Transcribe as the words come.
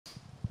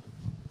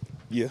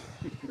Yeah.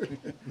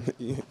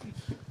 Yeah.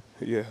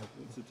 Yeah.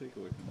 What's the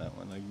takeaway from that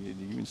one? Like, do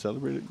you even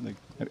celebrate it? Like,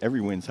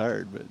 every win's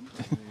hard, but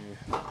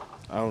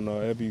I don't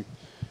know. Every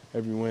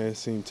win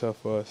seemed tough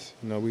for us.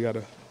 You know, we got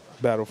to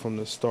battle from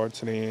the start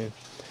to the end.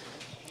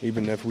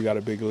 Even if we got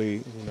a big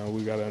lead, you know,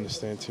 we got to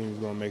understand teams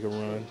going to make a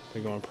run.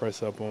 They're going to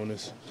press up on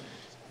us,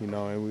 you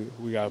know, and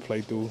we got to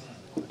play through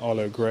all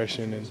the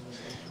aggression and,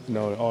 you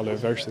know, all the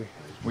adversity.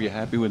 were you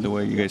happy with the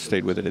way you guys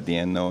stayed with it at the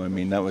end, though? I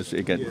mean, that was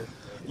it.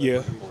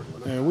 Yeah,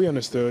 and we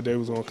understood they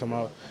was going to come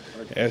out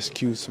and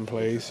execute some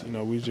plays. You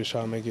know, we just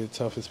try to make it as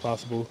tough as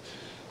possible.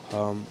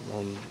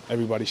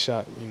 Everybody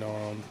shot. You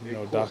know,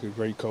 Doc, a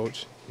great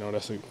coach. You know,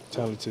 that's a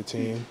talented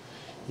team.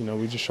 You know,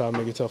 we just try to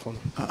make it tough on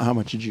them. How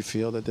much did you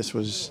feel that this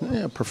was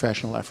a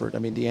professional effort? I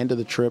mean, the end of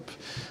the trip,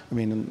 I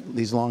mean,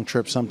 these long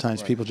trips,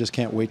 sometimes people just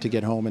can't wait to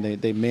get home,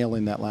 and they mail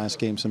in that last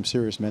game some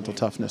serious mental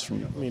toughness from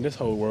you. I mean, this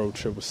whole road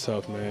trip was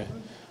tough, man.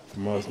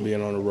 From us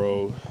being on the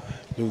road,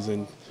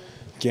 losing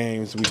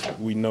games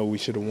we know we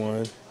should have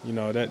won. You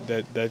know,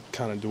 that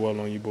kind of dwelled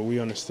on you, but we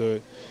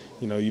understood,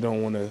 you know, you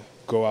don't want to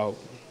go out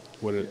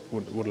with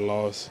a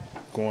loss,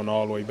 going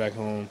all the way back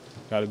home.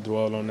 Got to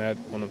dwell on that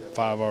on a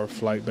 5-hour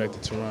flight back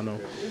to Toronto.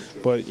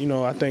 But, you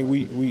know, I think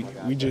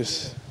we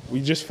just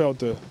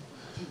felt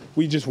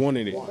we just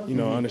wanted it. You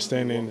know,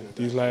 understanding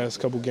these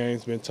last couple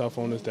games been tough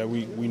on us that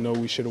we know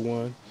we should have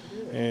won.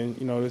 And,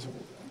 you know, this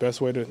best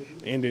way to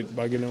end it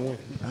by getting a win.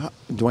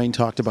 Dwayne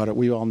talked about it.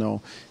 We all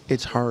know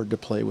it's hard to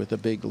play with a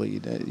big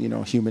lead. You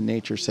know, human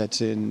nature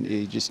sets in.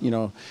 You just, you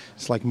know,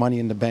 it's like money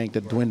in the bank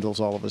that dwindles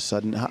all of a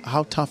sudden.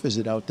 How tough is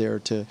it out there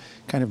to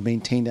kind of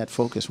maintain that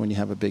focus when you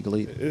have a big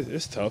lead?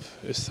 It's tough.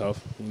 It's tough.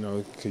 You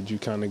know, could you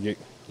kind of get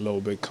a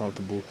little bit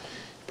comfortable?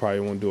 Probably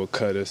won't do a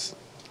cut as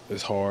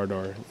hard,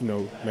 or, you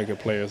know, make a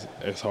play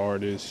as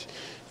hard as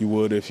you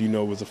would if you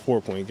know it was a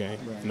 4-point game.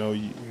 Right. You know,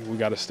 we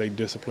got to stay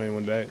disciplined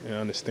with that and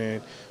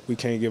understand we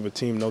can't give a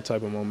team no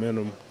type of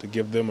momentum to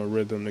give them a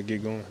rhythm to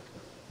get going.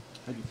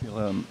 How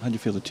do you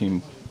feel the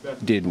team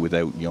did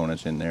without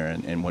Jonas in there,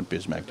 and what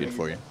Bismack did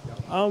for you?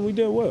 We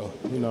did well.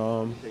 You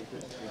know,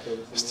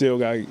 still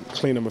got to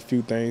clean up a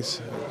few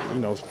things. You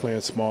know, playing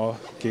small,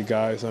 get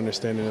guys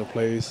understanding the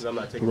plays,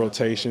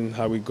 rotation,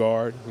 how we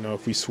guard. You know,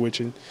 if we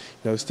switching, you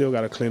know, still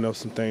got to clean up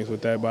some things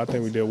with that. But I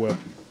think we did well.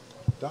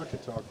 Doctor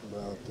talked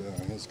about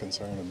his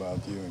concern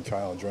about you and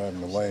Kyle driving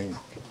the lane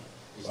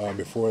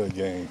before the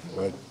game,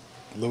 but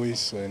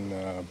Luis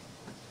and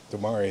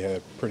DeMar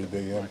had pretty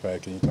big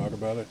impact. Can you talk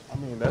about it? I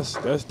mean, that's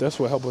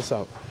what helped us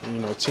out. You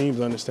know, teams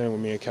understand what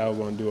me and Kyle are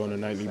going to do on a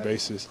nightly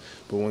basis,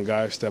 but when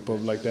guys step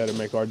up like that, it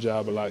make our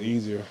job a lot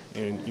easier.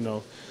 And, you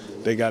know,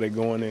 they got it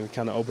going and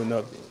kind of opened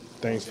up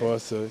things for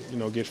us to, you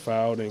know, get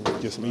fouled and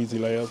get some easy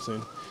layups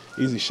and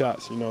easy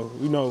shots. You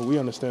know, we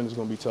understand it's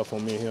going to be tough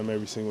on me and him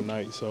every single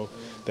night, so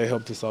they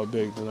helped us out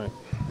big tonight.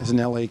 As an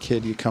LA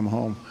kid, you come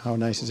home. How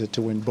nice is it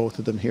to win both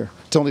of them here?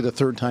 It's only the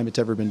third time it's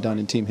ever been done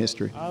in team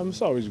history.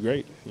 It's always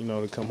great, you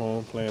know, to come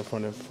home, play in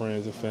front of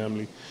friends and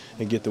family,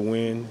 and get the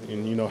win,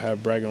 and, you know,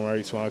 have bragging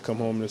rights when I come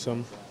home to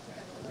something.